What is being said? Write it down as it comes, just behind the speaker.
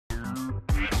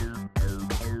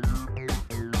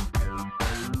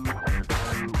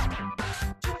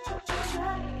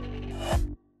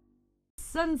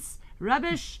nonsense,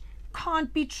 rubbish,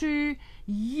 can't be true,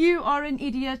 you are an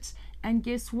idiot. And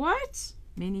guess what?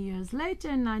 Many years later,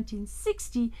 in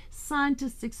 1960,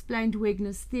 scientists explained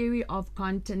Wegener's theory of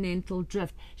continental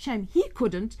drift. Shame he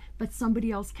couldn't, but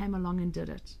somebody else came along and did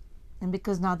it. And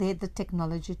because now they had the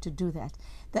technology to do that.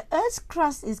 The Earth's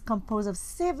crust is composed of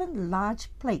 7 large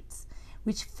plates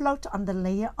which float on the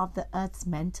layer of the Earth's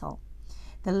mantle.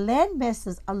 The land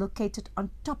masses are located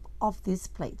on top of these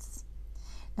plates.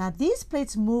 Now these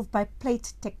plates move by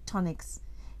plate tectonics,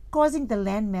 causing the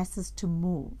land masses to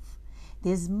move.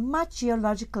 There's much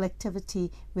geological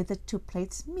activity where the 2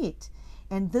 plates meet,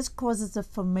 and this causes the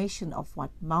formation of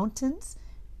what? Mountains,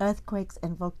 earthquakes,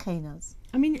 and volcanoes.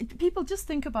 I mean, people, just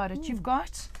think about it. You've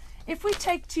got, if we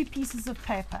take 2 pieces of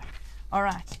paper, all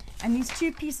right, and these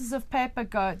 2 pieces of paper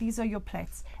go, these are your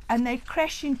plates, and they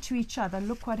crash into each other,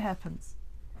 look what happens.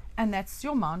 And that's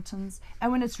your mountains.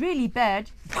 And when it's really bad,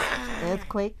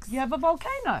 Earthquakes. you have a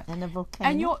volcano. And a volcano.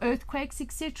 And your earthquakes,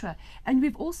 etc. And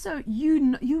we've also,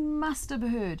 you must have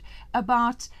heard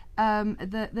about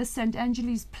the St.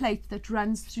 Angeles plate that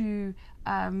runs through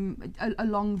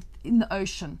along in the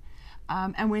ocean.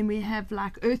 And when we have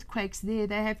like earthquakes there,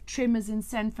 they have tremors in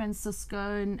San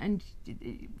Francisco, and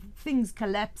things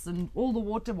collapse and all the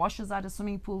water washes out of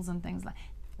swimming pools and things like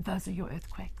that. Those are your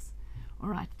earthquakes. All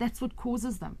right, that's what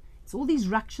causes them. It's all these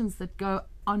ructions that go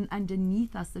on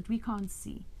underneath us that we can't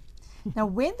see. Now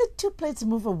when the 2 plates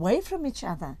move away from each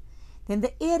other, then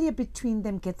the area between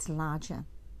them gets larger.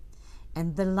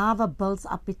 And the lava builds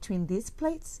up between these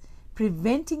plates,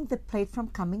 preventing the plate from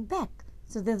coming back.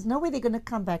 So there's no way they're going to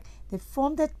come back. They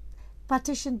form that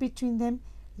partition between them,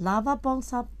 lava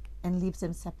builds up and leaves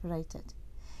them separated.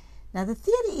 Now the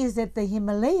theory is that the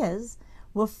Himalayas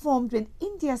were formed when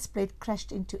India's plate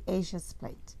crashed into Asia's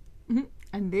plate.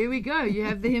 And there we go. You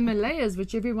have the Himalayas,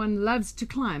 which everyone loves to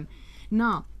climb.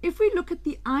 Now, if we look at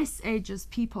the ice ages,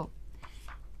 people,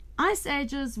 ice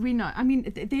ages, we know. I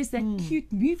mean, there's that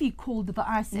cute movie called The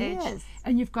Ice Age, Yes.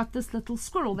 and you've got this little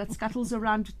squirrel that scuttles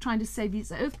around trying to save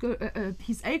his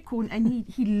acorn, and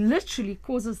he literally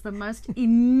causes the most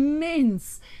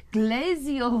immense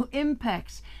glacial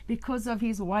impact because of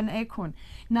his one acorn.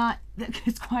 Now,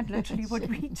 it's quite literally what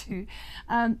we do.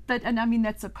 And I mean,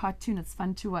 that's a cartoon. It's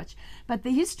fun to watch. But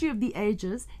the history of the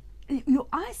ages, your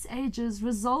ice ages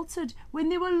resulted when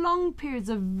there were long periods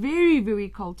of very, very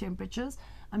cold temperatures.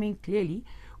 I mean, clearly,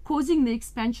 causing the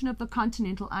expansion of the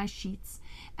continental ice sheets.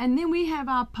 And then we have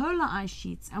our polar ice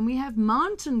sheets, and we have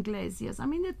mountain glaciers. I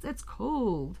mean, it's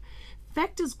cold.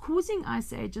 Factors causing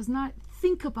ice ages. Now,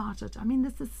 think about it. I mean,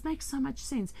 this makes so much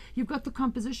sense. You've got the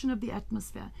composition of the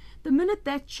atmosphere. The minute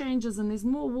that changes and there's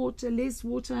more water, less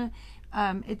water,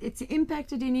 it's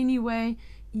impacted in any way,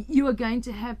 you are going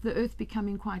to have the Earth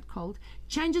becoming quite cold.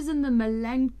 Changes in the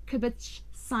Milankovitch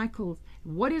cycles.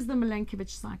 What is the Milankovitch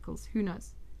cycles? Who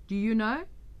knows? Do you know?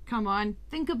 Come on,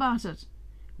 think about it.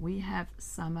 We have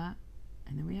summer,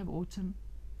 and then we have autumn,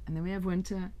 and then we have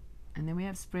winter, and then we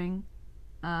have spring.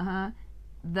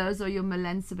 Those are your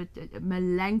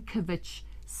Milankovitch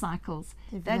cycles.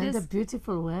 That is a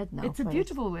beautiful word now. It's a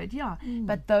beautiful word, yeah.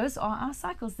 But those are our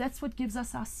cycles. That's what gives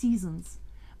us our seasons.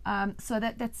 So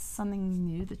that's something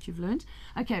new that you've learned.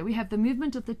 Okay, we have the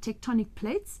movement of the tectonic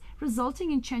plates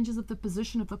resulting in changes of the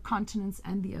position of the continents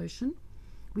and the ocean.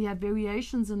 We have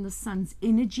variations in the sun's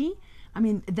energy. I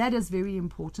mean, that is very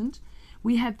important.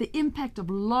 We have the impact of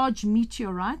large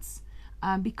meteorites.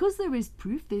 Because there is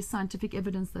proof, there's scientific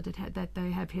evidence that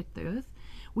they have hit the Earth.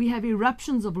 We have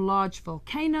eruptions of large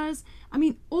volcanoes. I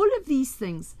mean, all of these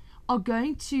things are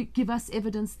going to give us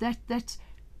evidence that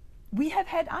we have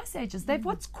had ice ages. They've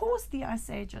what's caused the ice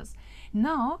ages.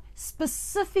 Now,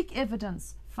 specific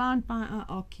evidence found by our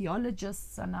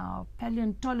archaeologists and our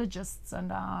paleontologists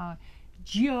and our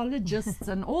geologists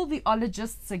and all the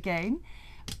ologists again.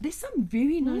 There's some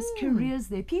very nice careers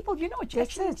there. People, you know what, you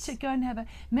actually need to go and have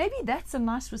maybe that's a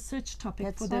nice research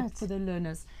topic for the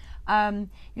learners.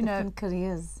 Different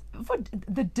careers. For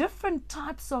the different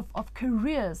types of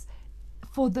careers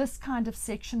for this kind of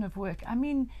section of work. I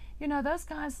mean, those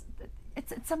guys,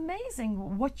 it's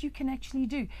amazing what you can actually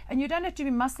do. And you don't have to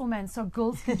be muscle man, so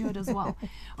girls can do it as well.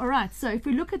 All right, so if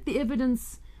we look at the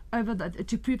evidence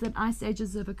to prove that ice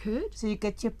ages have occurred. So you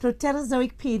get your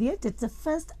Proterozoic period. It's the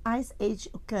first ice age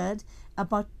occurred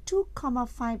about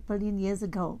 2.5 billion years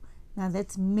ago. Now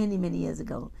that's many, many years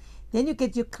ago. Then you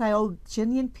get your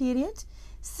Cryogenian period.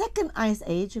 Second ice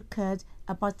age occurred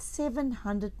about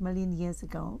 700 million years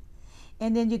ago.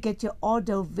 And then you get your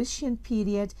Ordovician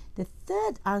period. The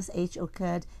third ice age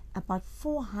occurred about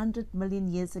 400 million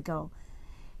years ago.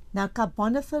 Now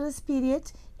Carboniferous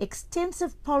period,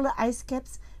 extensive polar ice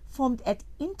caps formed at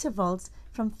intervals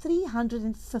from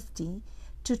 350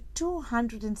 to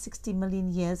 260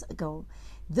 million years ago.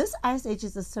 This ice age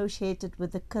is associated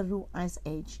with the Karoo Ice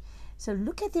Age. So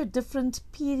look at the different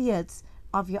periods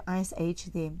of your ice age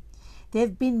there. There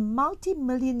have been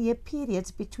multi-million year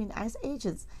periods between ice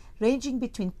ages, ranging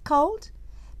between cold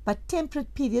but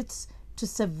temperate periods to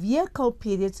severe cold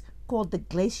periods called the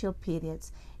glacial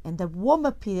periods, and the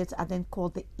warmer periods are then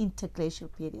called the interglacial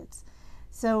periods.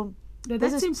 So now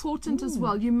that's important as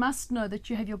well. You must know that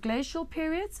you have your glacial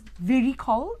periods, very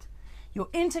cold. Your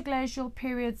interglacial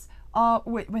periods are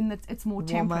when it's more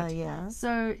temperate. Yeah.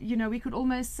 So, you know, we could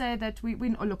almost say that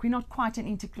we're not quite an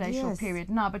interglacial period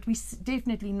now, but we're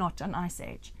definitely not an ice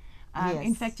age.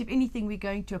 In fact, if anything, we're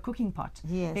going to a cooking pot.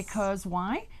 Because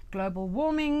why? Global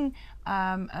warming,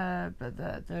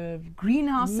 the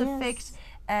greenhouse effect,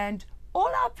 and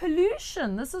all our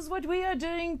pollution. This is what we are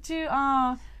doing to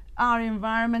our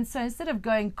environment. So instead of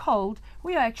going cold,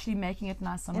 we are actually making it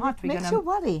nice and hot. It makes you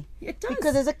worry. It does.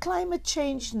 Because there's a climate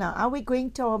change now. Are we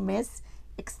going to our mass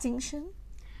extinction?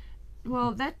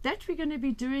 Well, that we're going to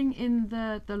be doing in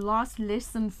the last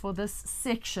lesson for this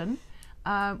section.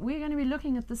 We're going to be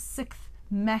looking at the 6th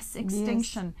mass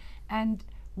extinction. And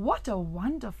what a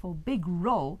wonderful big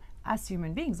role us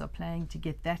human beings are playing to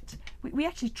get that. We're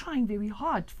actually trying very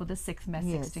hard for the 6th mass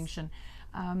extinction.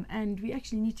 And we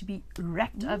actually need to be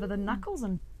wrapped over the knuckles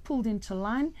and pulled into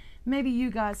line. Maybe you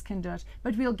guys can do it,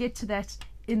 but we'll get to that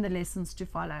in the lessons to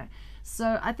follow.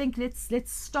 So I think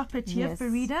let's stop it here,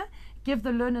 Farida, give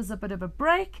the learners a bit of a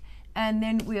break, and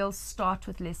then we'll start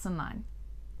with lesson 9.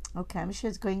 Okay, I'm sure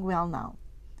it's going well now.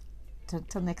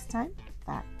 Till next time,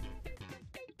 bye.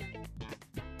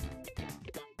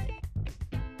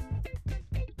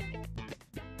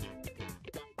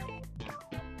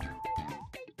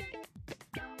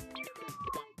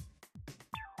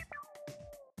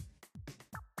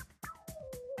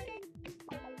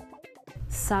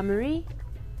 Summary.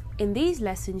 In these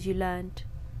lessons you learned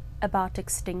about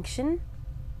extinction,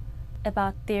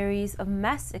 about theories of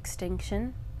mass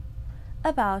extinction,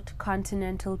 about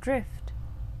continental drift,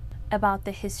 about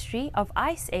the history of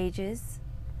ice ages,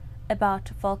 about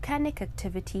volcanic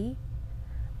activity,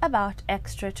 about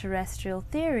extraterrestrial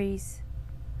theories,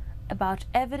 about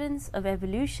evidence of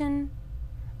evolution,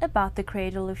 about the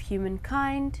cradle of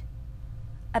humankind,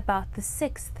 about the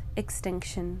 6th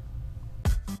extinction.